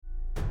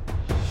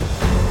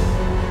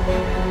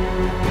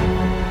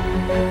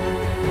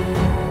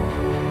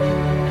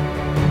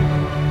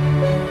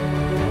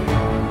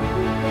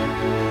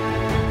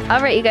All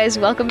right, you guys,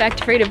 welcome back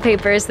to Freedom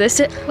Papers.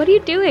 What are you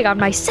doing on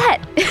my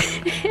set?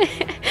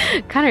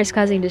 Connor's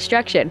causing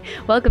destruction.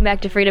 Welcome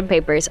back to Freedom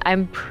Papers.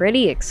 I'm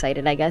pretty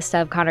excited, I guess, to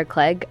have Connor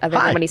Clegg, other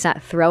than when he's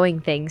not throwing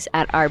things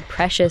at our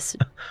precious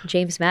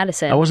James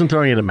Madison. I wasn't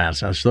throwing it at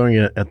Madison. I was throwing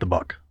it at the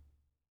book.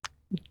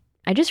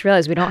 I just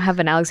realized we don't have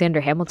an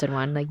Alexander Hamilton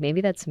one. Like, maybe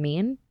that's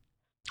mean?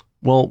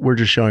 Well, we're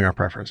just showing our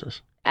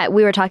preferences.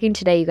 We were talking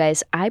today, you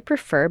guys. I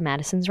prefer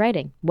Madison's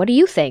writing. What do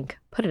you think?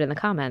 Put it in the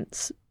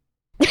comments.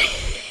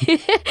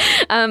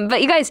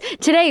 But you guys,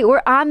 today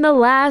we're on the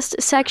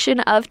last section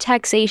of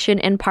taxation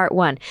in part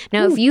 1.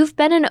 Now, if you've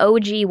been an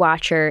OG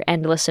watcher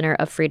and listener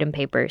of Freedom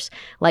Papers,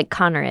 like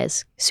Connor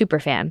is,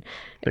 super fan.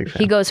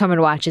 He goes home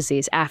and watches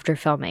these after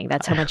filming.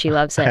 That's how much he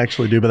loves it. I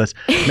actually do, but that's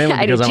mainly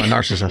because I'm a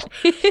narcissist.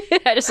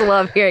 I just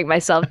love hearing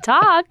myself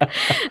talk.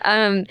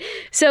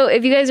 So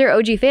if you guys are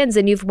OG fans,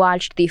 then you've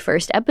watched the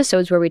first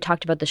episodes where we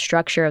talked about the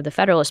structure of the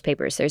Federalist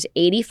Papers. There's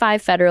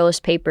 85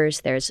 Federalist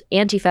Papers, there's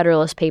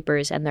anti-Federalist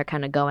Papers, and they're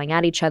kind of going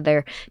at each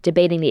other,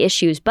 debating the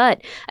issues.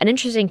 But an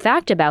interesting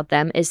fact about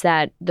them is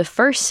that the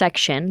first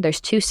section, there's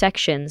 2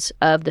 sections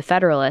of the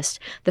Federalist.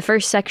 The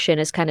first section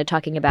is kind of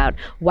talking about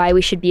why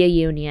we should be a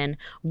union,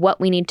 what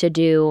we need to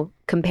do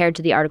compared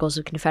to the Articles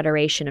of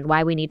Confederation, and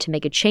why we need to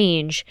make a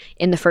change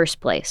in the first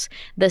place.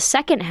 The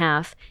second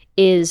half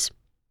is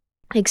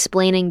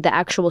explaining the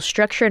actual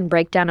structure and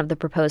breakdown of the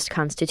proposed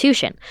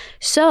Constitution.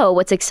 So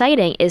what's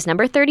exciting is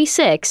number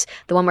 36,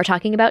 the one we're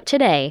talking about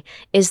today,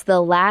 is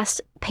the last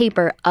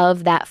paper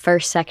of that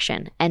first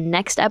section. And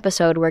next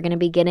episode, we're going to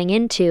be getting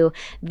into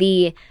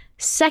the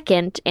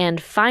second and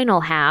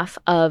final half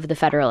of the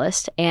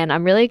Federalist, and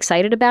I'm really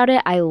excited about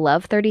it. I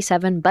love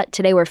 37, but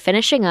today we're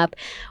finishing up.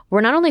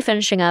 We're not only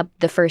finishing up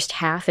the first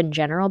half in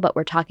general, but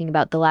we're talking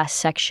about the last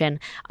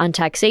section on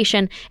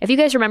taxation. If you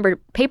guys remember,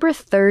 paper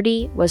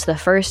 30 was the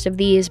first of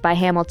these by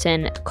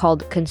Hamilton,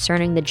 called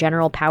Concerning the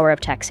General Power of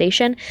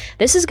Taxation.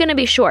 This is going to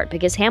be short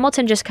because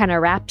Hamilton just kind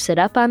of wraps it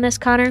up on this,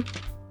 Connor.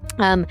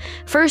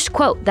 First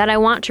quote that I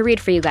want to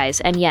read for you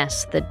guys, and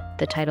yes, the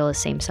title is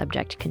same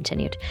subject,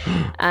 continued.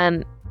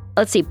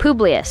 Let's see,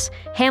 Publius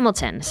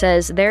Hamilton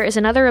says, there is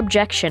another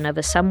objection of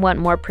a somewhat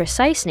more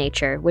precise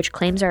nature which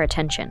claims our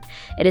attention.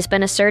 It has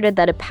been asserted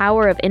that a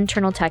power of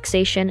internal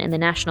taxation in the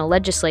national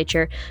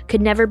legislature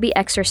could never be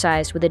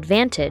exercised with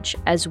advantage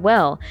as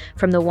well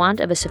from the want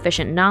of a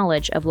sufficient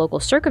knowledge of local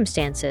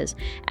circumstances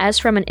as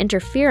from an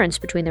interference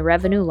between the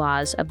revenue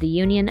laws of the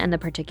Union and the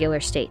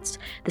particular states.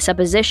 The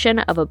supposition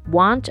of a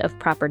want of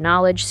proper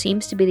knowledge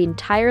seems to be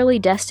entirely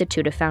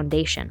destitute of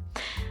foundation.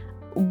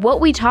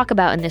 What we talk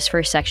about in this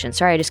first section,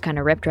 sorry, I just kind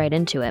of ripped right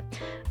into it,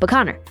 but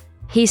Connor,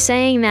 he's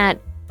saying that,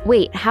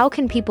 wait, how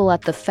can people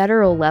at the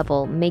federal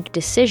level make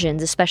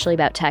decisions, especially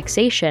about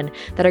taxation,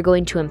 that are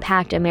going to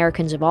impact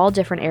Americans of all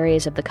different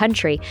areas of the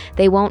country?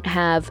 They won't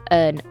have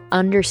an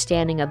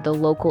understanding of the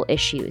local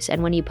issues.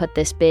 And when you put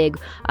this big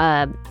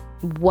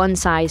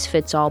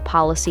one-size-fits-all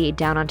policy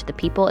down onto the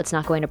people, it's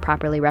not going to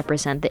properly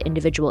represent the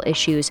individual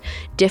issues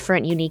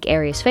different, unique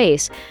areas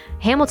face.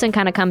 Hamilton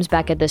kind of comes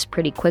back at this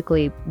pretty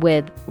quickly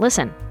with,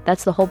 listen,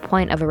 that's the whole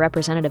point of a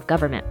representative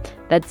government.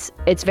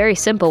 It's very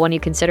simple when you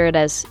consider it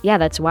as, yeah,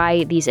 that's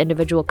why these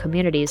individual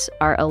communities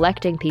are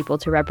electing people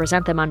to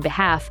represent them on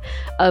behalf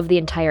of the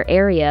entire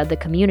area, the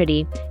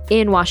community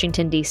in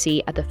Washington,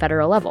 D.C. at the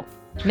federal level.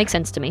 Makes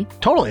sense to me.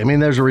 Totally. I mean,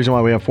 there's a reason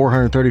why we have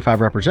 435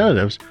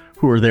 representatives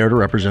who are there to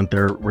represent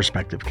their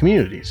respective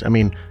communities. I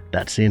mean,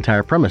 that's the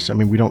entire premise. I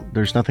mean,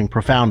 there's nothing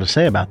profound to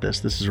say about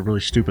this. This is a really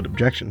stupid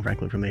objection,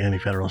 frankly, from the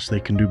Anti-Federalists. They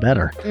can do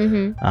better.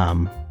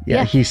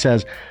 Yeah. He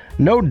says,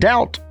 no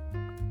doubt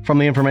from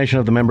the information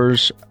of the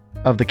members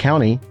of the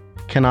county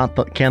can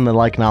the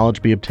like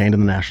knowledge be obtained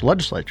in the national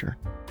legislature.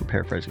 I'm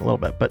paraphrasing a little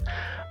bit, but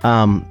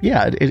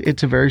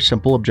it's a very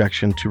simple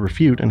objection to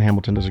refute, and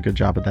Hamilton does a good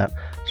job at that.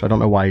 So I don't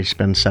know why he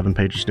spends 7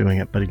 pages doing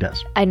it, but he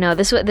does. I know,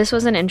 this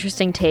was an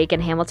interesting take,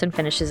 and Hamilton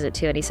finishes it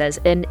too, and he says,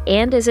 and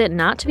is it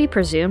not to be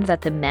presumed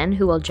that the men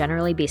who will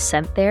generally be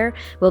sent there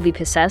will be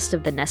possessed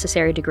of the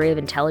necessary degree of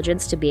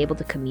intelligence to be able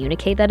to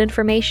communicate that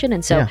information?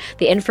 And so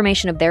the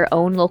information of their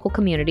own local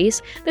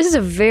communities, this is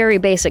a very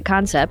basic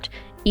concept.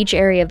 Each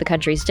area of the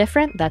country is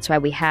different. That's why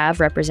we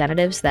have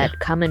representatives that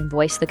come and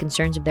voice the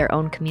concerns of their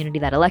own community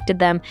that elected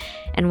them.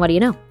 And what do you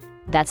know?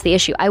 That's the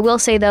issue. I will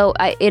say, though,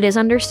 it is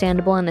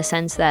understandable in the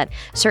sense that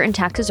certain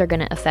taxes are going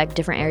to affect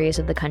different areas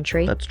of the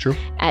country. That's true.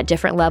 At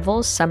different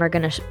levels. Some are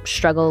going to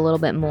struggle a little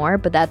bit more,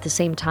 but at the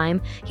same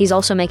time, he's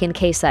also making the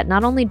case that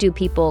not only do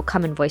people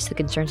come and voice the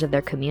concerns of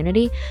their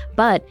community,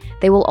 but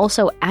they will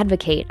also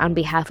advocate on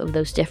behalf of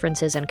those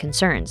differences and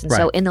concerns. And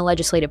so in the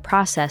legislative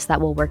process, that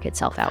will work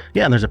itself out.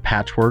 Yeah, and there's a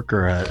patchwork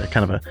or a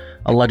kind of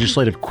a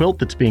legislative quilt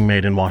that's being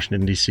made in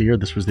Washington, D.C., or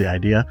this was the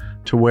idea,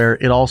 to where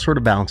it all sort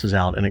of balances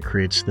out and it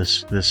creates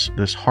this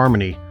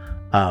harmony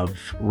of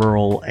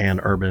rural and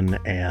urban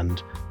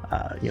and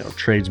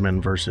tradesman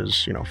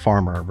versus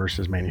farmer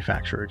versus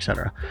manufacturer,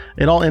 etc.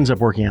 It all ends up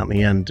working out in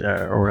the end,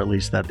 or at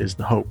least that is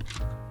the hope.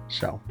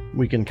 So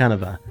we can kind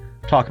of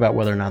talk about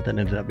whether or not that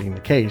ended up being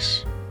the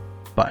case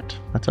but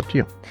that's up to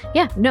you.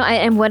 Yeah, no,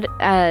 and what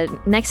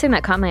next thing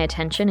that caught my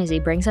attention is he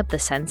brings up the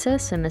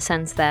census in the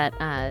sense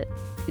that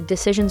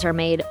decisions are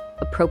made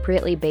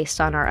appropriately based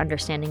on our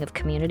understanding of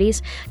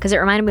communities, because it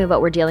reminded me of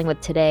what we're dealing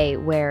with today,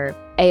 where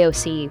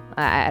AOC,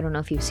 I don't know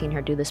if you've seen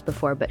her do this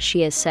before, but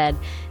she has said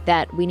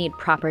that we need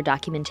proper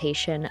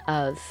documentation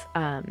of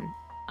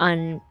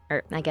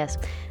or I guess,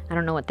 I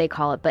don't know what they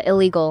call it, but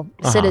illegal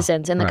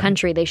citizens in the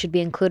country. They should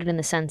be included in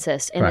the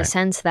census in the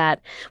sense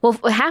that, well,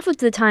 half of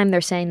the time they're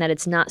saying that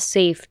it's not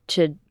safe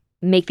to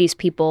make these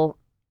people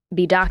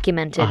be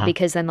documented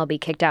because then they'll be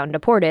kicked out and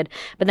deported.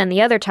 But then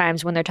the other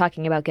times when they're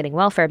talking about getting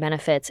welfare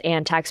benefits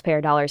and taxpayer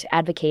dollars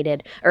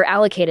advocated or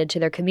allocated to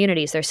their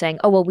communities, they're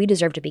saying, oh, well, we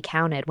deserve to be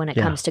counted when it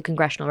comes to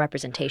congressional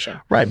representation.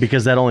 Right,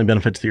 because that only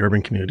benefits the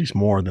urban communities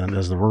more than it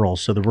does the rural.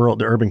 So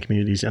the urban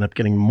communities end up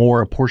getting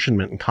more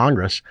apportionment in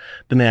Congress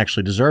than they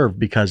actually deserve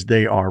because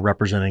they are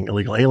representing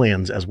illegal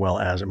aliens as well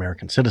as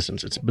American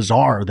citizens. It's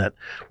bizarre that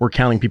we're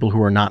counting people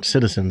who are not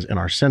citizens in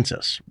our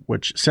census,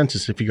 which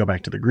census, if you go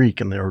back to the Greek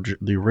and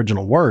the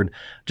original word,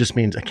 just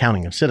means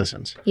accounting of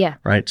citizens. Yeah.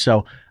 Right.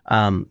 So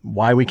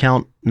why we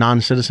count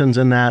non-citizens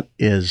in that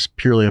is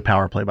purely a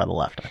power play by the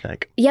left, I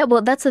think. Yeah,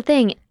 well, that's the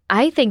thing.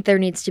 I think there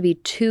needs to be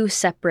two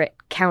separate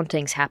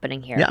countings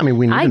happening here. Yeah, I mean,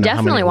 we need I to know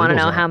definitely want to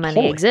know are. how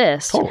many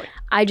exist. Totally.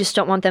 I just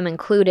don't want them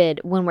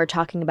included when we're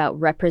talking about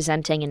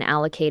representing and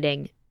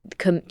allocating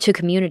to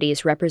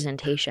communities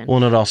representation. Well,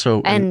 and it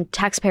also and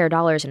taxpayer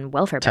dollars and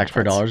welfare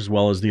taxpayer benefits. dollars, as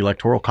well as the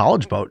electoral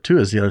college vote too,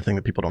 is the other thing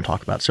that people don't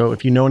talk about. So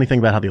if you know anything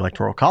about how the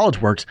electoral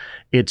college works,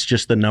 it's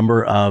just the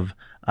number of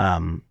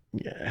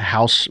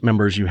House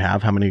members you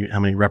have, how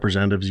many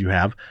representatives you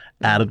have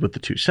added with the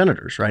 2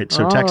 senators, right?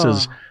 So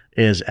Texas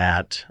is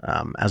at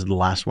as of the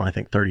last one, I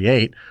think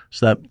 38.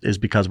 So that is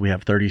because we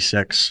have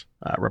 36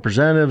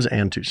 representatives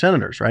and 2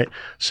 senators, right?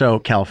 So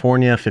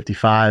California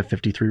 55,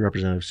 53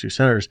 representatives, 2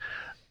 senators.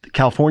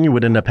 California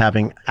would end up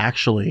having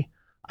actually,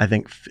 I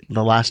think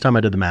the last time I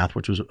did the math,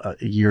 which was a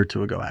year or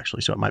 2 ago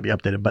actually, so it might be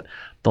updated, but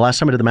the last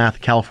time I did the math,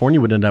 California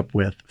would end up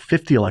with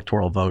 50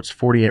 electoral votes,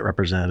 48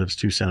 representatives,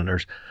 2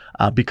 senators,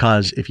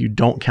 because if you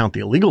don't count the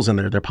illegals in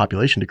there, their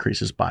population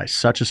decreases by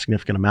such a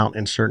significant amount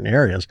in certain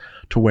areas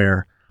to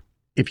where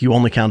if you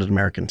only counted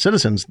American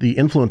citizens, the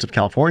influence of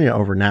California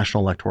over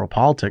national electoral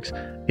politics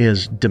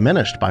is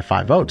diminished by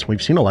 5 votes.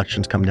 We've seen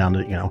elections come down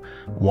to,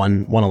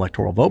 one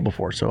electoral vote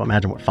before. So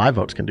imagine what 5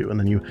 votes can do. And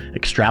then you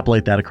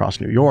extrapolate that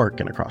across New York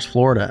and across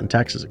Florida and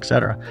Texas, et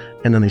cetera.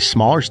 And then these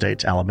smaller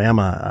states,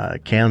 Alabama,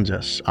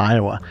 Kansas,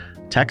 Iowa,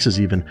 Texas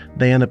even,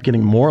 they end up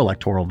getting more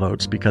electoral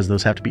votes because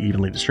those have to be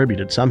evenly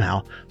distributed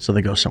somehow. So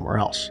they go somewhere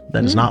else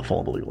that is not full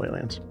of illegal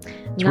aliens.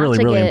 It's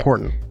really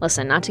important.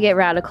 Listen, not to get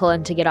radical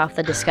and to get off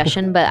the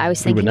discussion, but I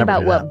was thinking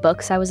about what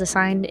books I was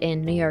assigned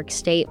in New York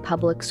State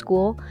public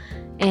school.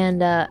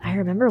 And I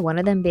remember one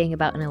of them being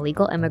about an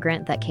illegal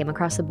immigrant that came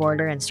across the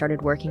border and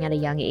started working at a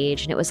young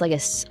age. And it was like a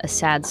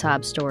sad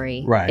sob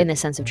story in the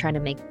sense of trying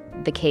to make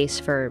the case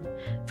for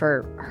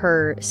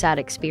her sad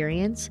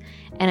experience.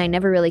 And I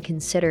never really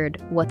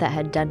considered what that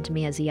had done to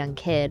me as a young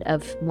kid,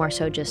 of more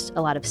so just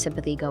a lot of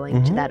sympathy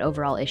going to that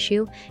overall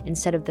issue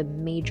instead of the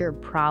major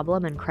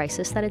problem and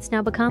crisis that it's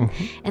now become.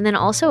 And then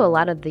also a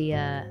lot of the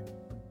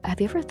have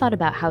you ever thought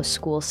about how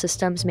school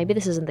systems, maybe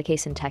this isn't the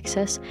case in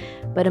Texas,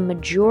 but a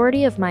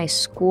majority of my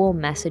school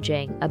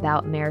messaging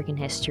about American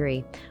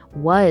history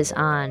was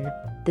on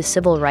the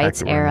civil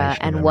rights era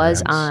and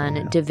was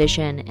on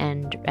division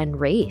and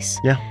race.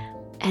 Yeah.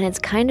 And it's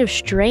kind of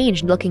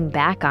strange looking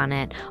back on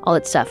it, all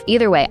that stuff.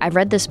 Either way, I've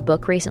read this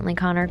book recently,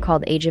 Connor,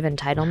 called Age of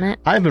Entitlement.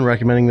 I've been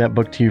recommending that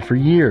book to you for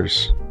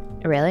years.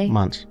 Really?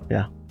 Months,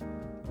 yeah.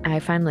 I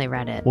finally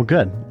read it. Well,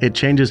 good. It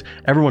changes.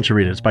 Everyone should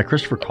read it. It's by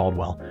Christopher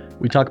Caldwell.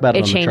 We talk about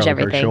it on the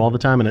Charlie Kirk Show all the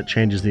time, and it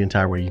changes the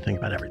entire way you think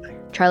about everything.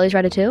 Charlie's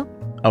read it too?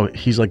 Oh,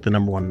 he's like the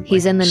number one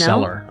in the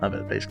seller of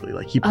it, basically.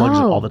 Like he plugs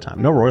it all the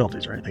time. No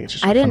royalties or anything. It's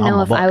just I didn't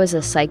know if I was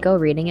a psycho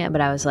reading it,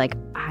 but I was like,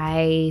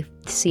 I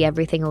see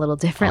everything a little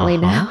differently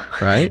now.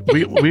 Right?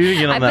 We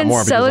get on that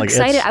more. I've been so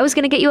excited. I was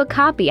going to get you a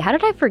copy. How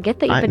did I forget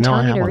that you've been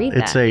telling me to read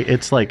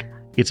that?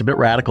 It's a bit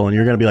radical, and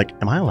you're going to be like,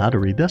 am I allowed to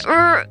read this?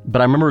 But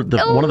I remember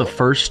one of the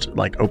first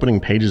opening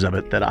pages of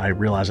it that I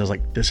realized, I was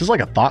like, this is like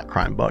a thought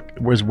crime book,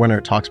 was when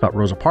it talks about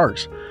Rosa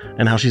Parks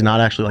and how she's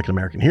not actually like an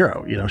American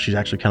hero. She's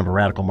actually kind of a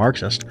radical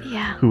Marxist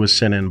who was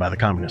sent in by the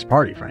Communist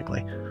Party,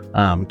 frankly,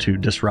 to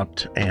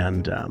disrupt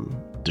and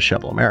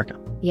dishevel America.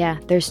 Yeah,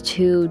 there's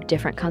 2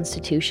 different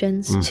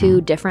constitutions,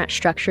 2 different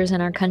structures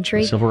in our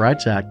country. The Civil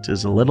Rights Act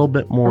is a little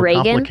bit more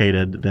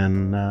complicated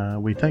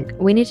than we think.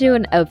 We need to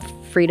do a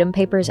Freedom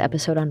Papers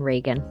episode on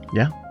Reagan.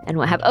 Yeah. And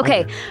what happened.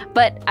 Okay,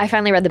 but I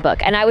finally read the book,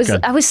 and I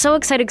was so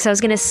excited because I was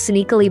going to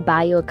sneakily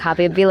buy you a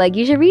copy and be like,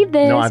 you should read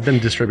this. No, I've been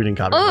distributing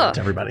copies to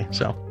everybody,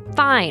 so.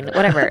 Fine,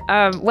 whatever.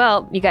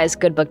 Well, you guys,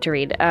 good book to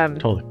read.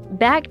 Totally.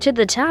 Back to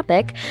the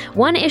topic.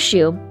 One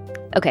issue.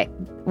 Okay,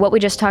 what we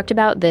just talked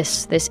about,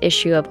 this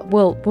issue of,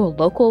 will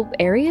local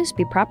areas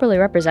be properly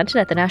represented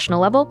at the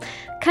national level?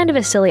 Kind of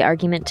a silly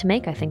argument to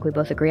make. I think we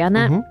both agree on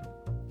that.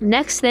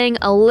 Next thing,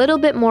 a little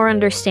bit more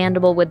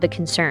understandable with the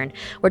concern.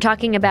 We're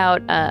talking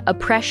about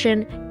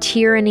oppression,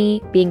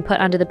 tyranny being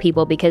put onto the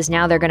people because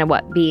now they're going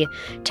to be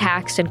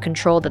taxed and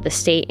controlled at the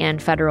state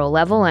and federal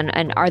level.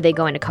 And are they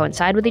going to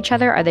coincide with each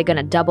other? Are they going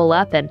to double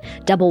up and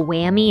double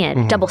whammy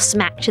and double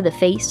smack to the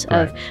face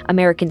of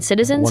American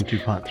citizens?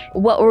 1-2 punch.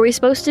 What were we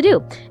supposed to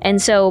do?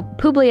 And so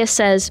Publius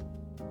says,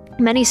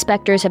 many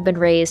specters have been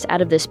raised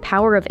out of this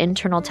power of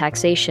internal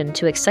taxation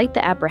to excite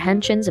the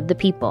apprehensions of the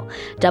people.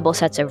 Double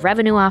sets of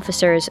revenue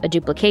officers, a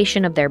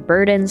duplication of their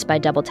burdens by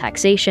double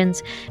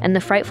taxations, and the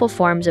frightful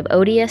forms of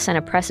odious and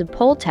oppressive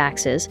poll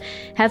taxes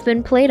have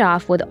been played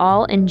off with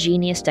all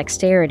ingenious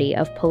dexterity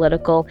of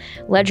political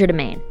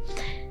legerdemain.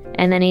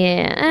 And then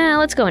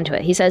let's go into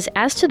it. He says,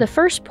 as to the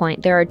first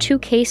point, there are two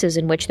cases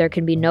in which there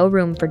can be no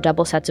room for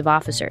double sets of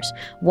officers.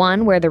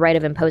 One, where the right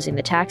of imposing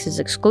the tax is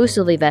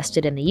exclusively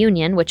vested in the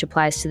Union, which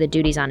applies to the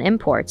duties on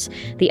imports.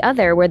 The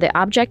other, where the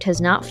object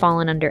has not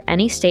fallen under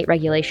any state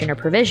regulation or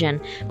provision,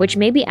 which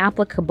may be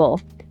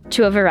applicable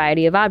to a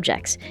variety of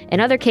objects. In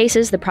other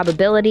cases, the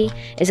probability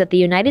is that the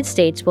United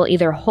States will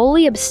either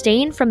wholly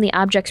abstain from the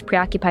objects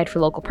preoccupied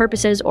for local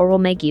purposes or will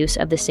make use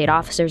of the state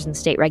officers and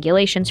state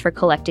regulations for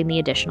collecting the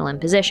additional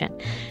imposition.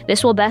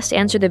 This will best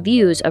answer the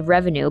views of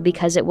revenue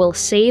because it will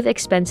save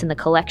expense in the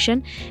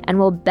collection and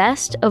will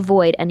best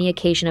avoid any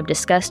occasion of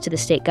disgust to the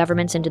state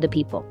governments and to the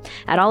people.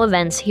 At all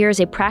events, here is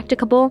a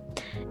practicable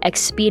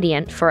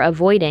expedient for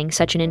avoiding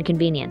such an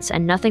inconvenience,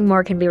 and nothing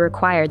more can be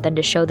required than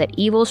to show that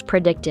evils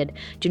predicted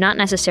do not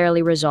necessarily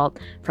result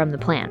from the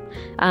plan.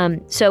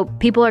 So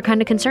people are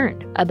kind of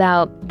concerned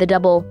about the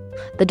double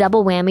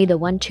whammy, the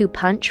 1-2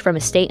 punch from a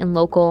state and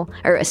local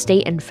or a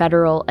state and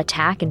federal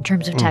attack in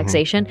terms of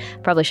taxation.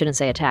 Probably shouldn't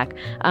say attack.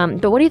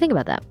 But what do you think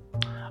about that?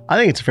 I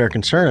think it's a fair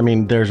concern. I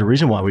mean, there's a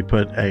reason why we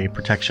put a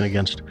protection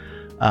against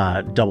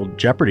double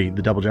jeopardy,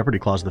 the double jeopardy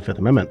clause of the Fifth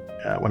Amendment,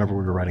 whenever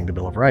we were writing the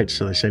Bill of Rights.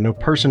 So they say no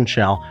person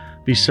shall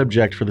be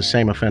subject for the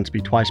same offense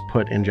be twice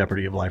put in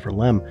jeopardy of life or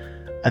limb.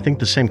 I think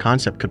the same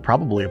concept could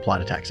probably apply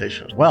to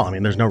taxation as well. I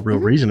mean, there's no real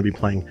reason to be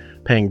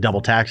paying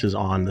double taxes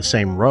on the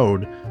same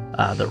road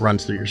that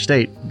runs through your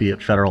state, be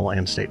it federal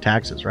and state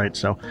taxes, right?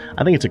 So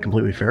I think it's a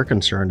completely fair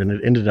concern, and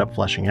it ended up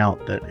fleshing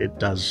out that it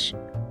does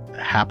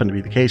happen to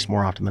be the case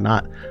more often than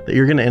not that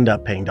you're going to end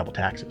up paying double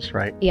taxes,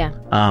 right? Yeah.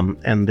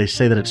 And they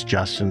say that it's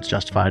just and it's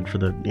justified for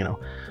the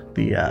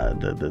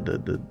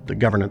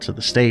governance of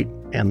the state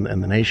and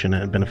the nation,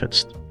 and it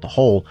benefits the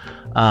whole.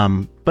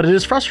 But it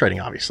is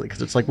frustrating, obviously,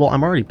 because it's like, well,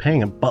 I'm already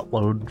paying a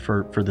buttload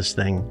for this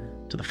thing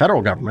to the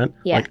federal government.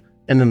 Yeah.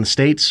 And then the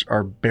states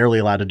are barely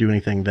allowed to do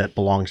anything that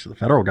belongs to the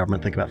federal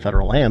government. Think about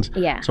federal lands.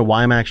 Yeah. So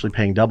why am I actually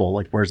paying double?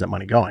 Like, where's that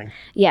money going?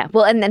 Yeah.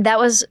 Well, and that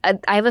was,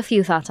 I have a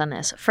few thoughts on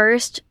this.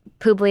 First,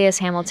 Publius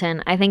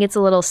Hamilton, I think it's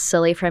a little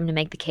silly for him to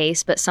make the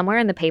case, but somewhere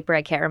in the paper,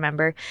 I can't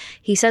remember,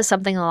 he says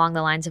something along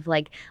the lines of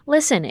like,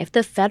 listen, if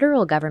the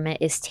federal government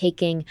is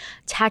taking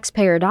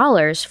taxpayer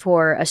dollars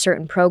for a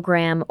certain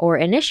program or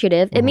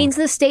initiative, it means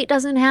the state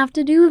doesn't have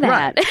to do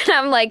that. Right. And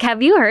I'm like,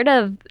 have you heard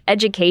of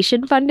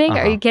education funding?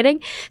 Are you kidding?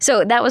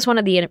 So that was one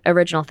of the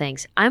original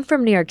things. I'm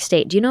from New York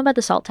State. Do you know about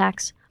the SALT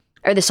tax?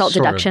 Or the SALT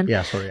deduction?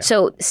 Yeah.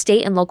 So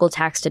state and local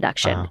tax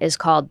deduction is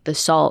called the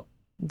SALT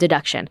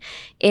deduction.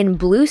 In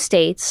blue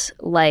states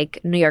like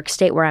New York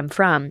State, where I'm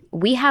from,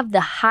 we have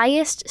the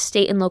highest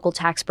state and local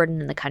tax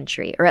burden in the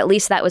country, or at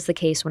least that was the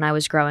case when I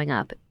was growing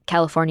up.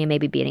 California may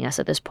be beating us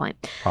at this point.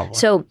 Probably.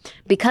 So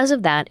because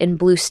of that, in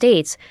blue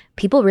states,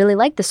 people really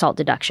like the SALT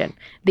deduction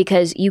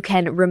because you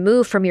can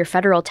remove from your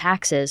federal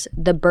taxes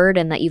the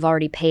burden that you've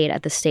already paid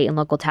at the state and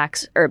local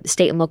tax or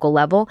state and local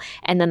level,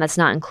 and then that's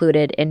not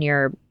included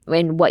in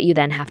what you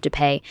then have to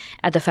pay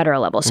at the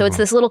federal level. So it's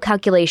this little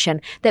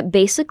calculation that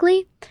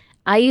basically,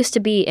 I used to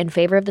be in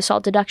favor of the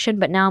SALT deduction,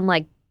 but now I'm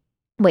like,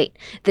 wait,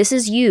 this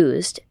is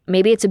used.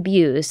 Maybe it's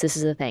abused. This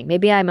is the thing.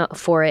 Maybe I'm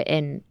for it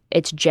in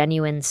its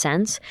genuine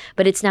sense,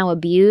 but it's now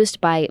abused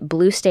by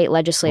blue state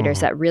legislators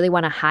that really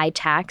want to high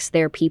tax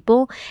their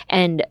people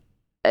and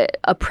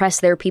oppress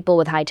their people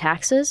with high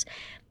taxes.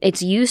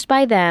 It's used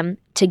by them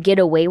to get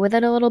away with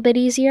it a little bit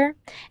easier.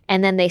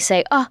 And then they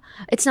say, oh,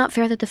 it's not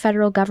fair that the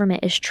federal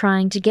government is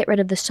trying to get rid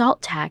of the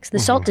SALT tax, the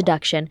SALT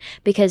deduction,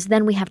 because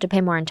then we have to pay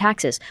more in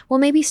taxes. Well,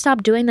 maybe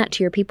stop doing that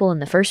to your people in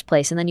the first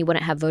place, and then you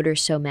wouldn't have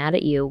voters so mad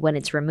at you when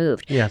it's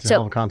removed. Yeah, it's a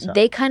hell of a concept.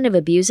 They kind of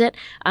abuse it.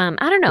 I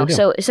don't know.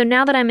 So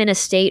now that I'm in a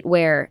state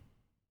where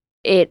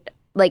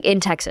like in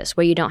Texas,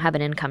 where you don't have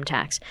an income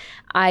tax,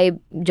 I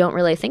don't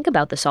really think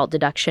about the SALT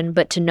deduction,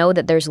 but to know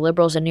that there's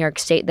liberals in New York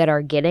State that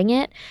are getting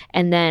it,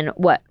 and then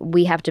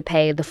we have to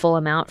pay the full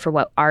amount for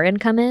what our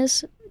income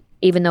is,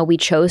 even though we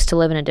chose to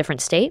live in a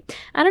different state.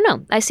 I don't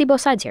know. I see both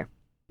sides here.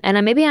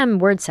 And maybe I'm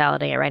word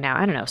salading it right now.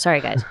 I don't know.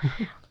 Sorry, guys.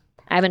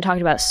 I haven't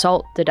talked about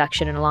SALT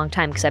deduction in a long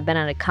time because I've been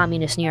out of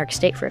communist New York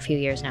State for a few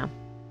years now.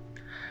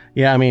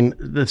 Yeah, I mean,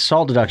 the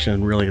SALT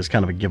deduction really is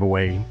kind of a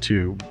giveaway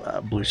to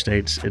blue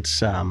states.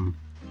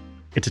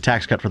 It's a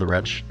tax cut for the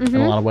rich in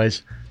a lot of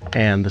ways.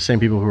 And the same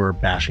people who are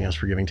bashing us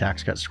for giving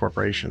tax cuts to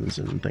corporations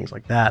and things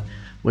like that,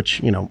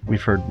 which,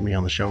 we've heard me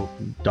on the show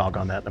dog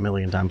on that a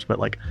million times. But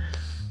like,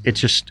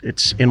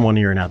 it's in one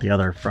ear and out the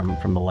other from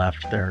the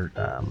left. They're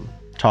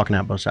talking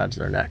out both sides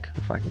of their neck.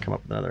 If I can come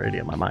up with another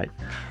idiom, I might.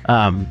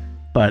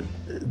 But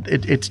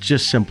it's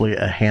just simply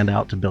a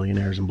handout to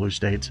billionaires in blue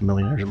states and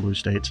millionaires in blue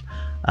states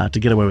to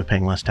get away with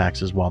paying less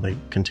taxes while they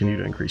continue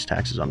to increase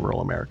taxes on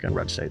rural America and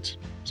red states.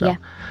 So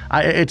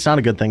it's not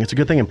a good thing. It's a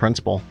good thing in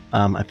principle.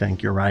 I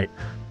think you're right.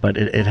 But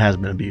it has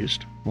been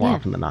abused more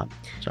often than not.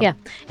 So yeah.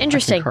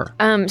 Interesting.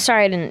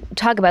 Sorry I didn't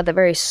talk about that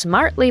very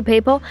smartly,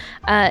 people.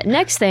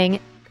 Next thing,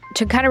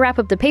 to kind of wrap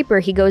up the paper,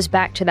 he goes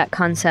back to that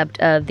concept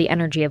of the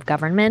energy of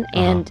government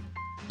and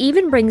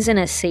even brings in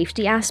a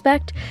safety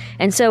aspect.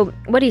 And so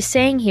what he's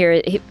saying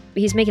here,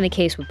 he's making the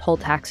case with poll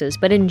taxes,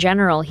 but in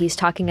general, he's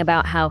talking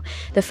about how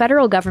the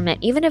federal government,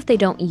 even if they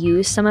don't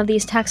use some of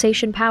these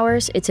taxation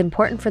powers, it's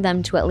important for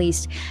them to at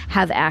least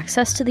have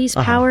access to these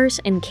powers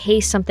in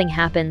case something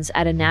happens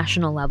at a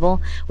national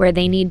level where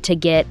they need to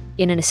get,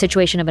 in a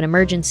situation of an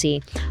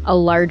emergency, a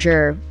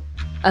larger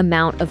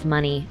amount of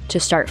money to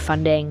start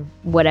funding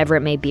whatever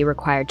it may be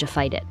required to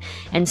fight it.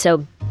 And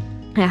so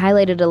I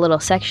highlighted a little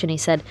section. He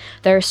said,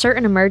 there are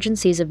certain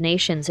emergencies of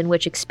nations in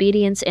which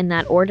expedients in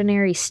that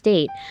ordinary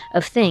state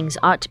of things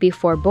ought to be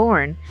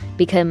forborne,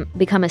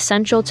 become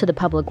essential to the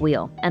public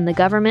weal, and the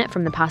government,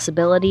 from the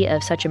possibility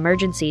of such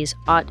emergencies,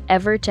 ought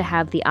ever to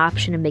have the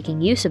option of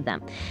making use of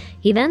them.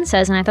 He then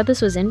says, and I thought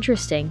this was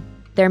interesting,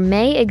 there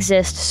may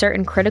exist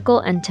certain critical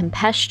and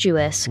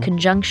tempestuous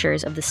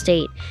conjunctures of the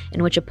state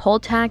in which a poll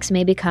tax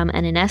may become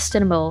an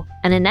inestimable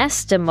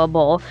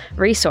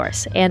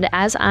resource, and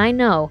as I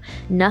know,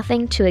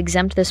 nothing to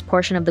exempt this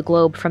portion of the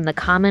globe from the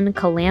common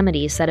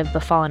calamities that have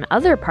befallen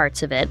other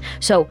parts of it.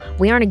 So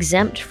we aren't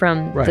exempt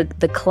from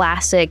the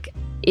classic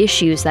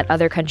issues that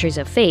other countries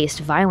have faced,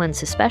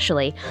 violence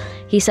especially.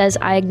 He says,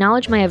 I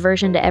acknowledge my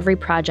aversion to every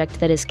project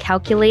that is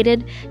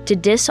calculated to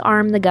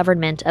disarm the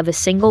government of a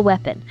single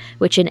weapon,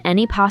 which in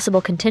any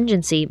possible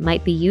contingency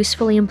might be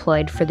usefully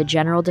employed for the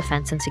general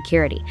defense and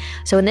security.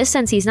 So in this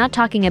sense, he's not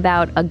talking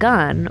about a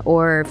gun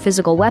or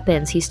physical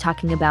weapons. He's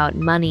talking about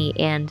money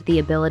and the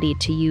ability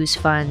to use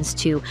funds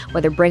to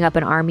whether bring up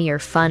an army or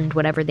fund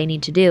whatever they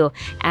need to do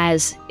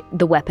as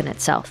the weapon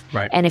itself.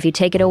 Right. And if you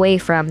take it away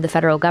from the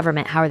federal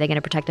government, how are they going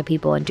to protect the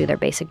people and do their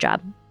basic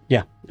job?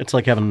 Yeah. It's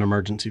like having an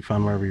emergency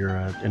fund wherever you're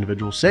an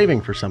individual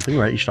saving for something,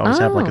 right? You should always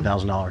have like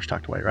 $1,000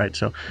 tucked away, right?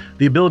 So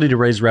the ability to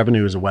raise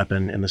revenue is a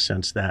weapon in the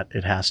sense that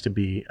it has to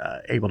be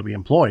able to be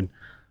employed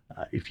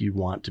if you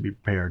want to be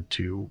prepared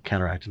to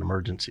counteract an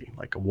emergency,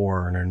 like a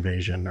war or an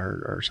invasion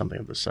or something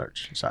of the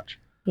such.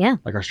 Yeah.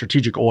 Like our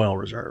strategic oil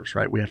reserves,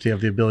 right? We have to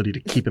have the ability to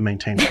keep and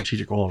maintain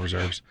strategic oil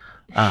reserves.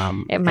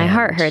 My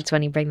heart hurts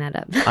when you bring that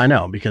up. I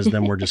know, because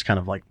then we're just kind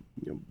of like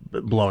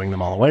blowing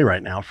them all away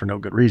right now for no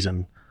good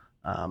reason.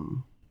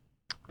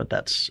 But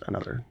that's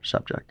another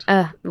subject.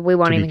 We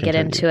won't even get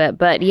into it.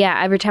 But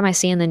yeah, every time I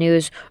see in the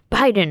news,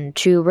 Biden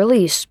to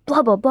release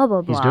blah, blah, blah,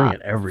 blah, blah. He's doing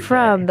it every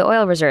from day. the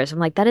oil reserves. I'm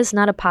like, that is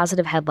not a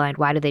positive headline.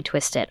 Why do they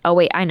twist it? Oh,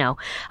 wait, I know.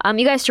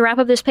 You guys, to wrap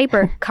up this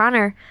paper,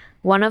 Connor,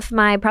 one of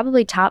my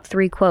probably top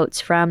 3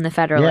 quotes from the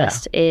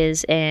Federalist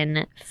is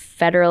in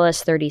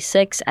Federalist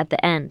 36 at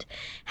the end.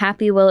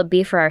 Happy will it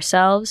be for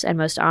ourselves and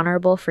most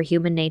honorable for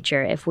human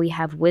nature if we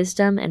have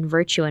wisdom and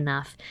virtue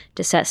enough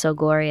to set so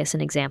glorious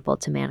an example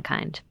to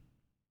mankind.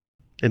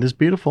 It is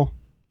beautiful.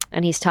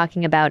 And he's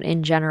talking about,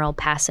 in general,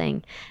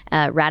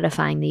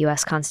 ratifying the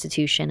U.S.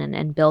 Constitution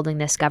and building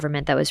this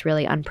government that was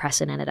really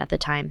unprecedented at the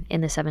time in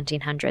the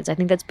 1700s. I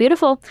think that's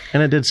beautiful.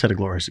 And it did set a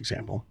glorious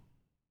example.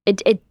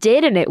 It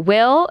did, and it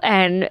will,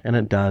 and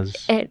it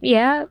does.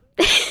 Yeah.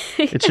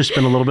 It's just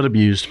been a little bit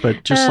abused,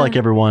 but just like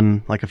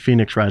everyone, like a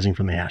phoenix rising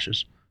from the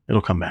ashes,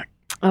 it'll come back.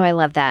 Oh, I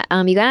love that.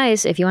 You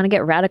guys, if you want to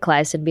get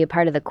radicalized and be a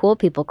part of the Cool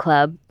People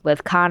Club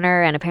with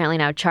Connor and apparently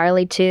now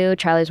Charlie too.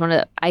 Charlie's one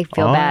of the, I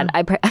feel bad.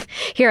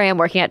 Here I am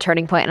working at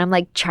Turning Point and I'm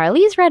like,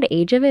 Charlie's read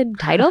Age of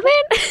Entitlement?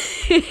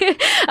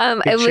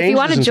 If you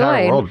want to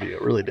join. Worldview.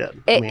 It really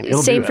did.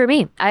 Same for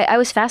me. I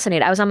was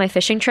fascinated. I was on my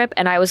fishing trip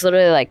and I was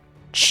literally like,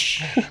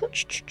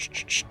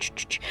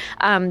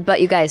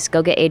 but you guys,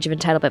 go get Age of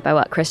Entitlement by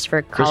what?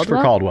 Christopher Caldwell?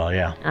 Christopher Caldwell,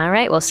 yeah. All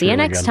right, we'll see you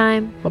next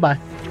time. Bye-bye.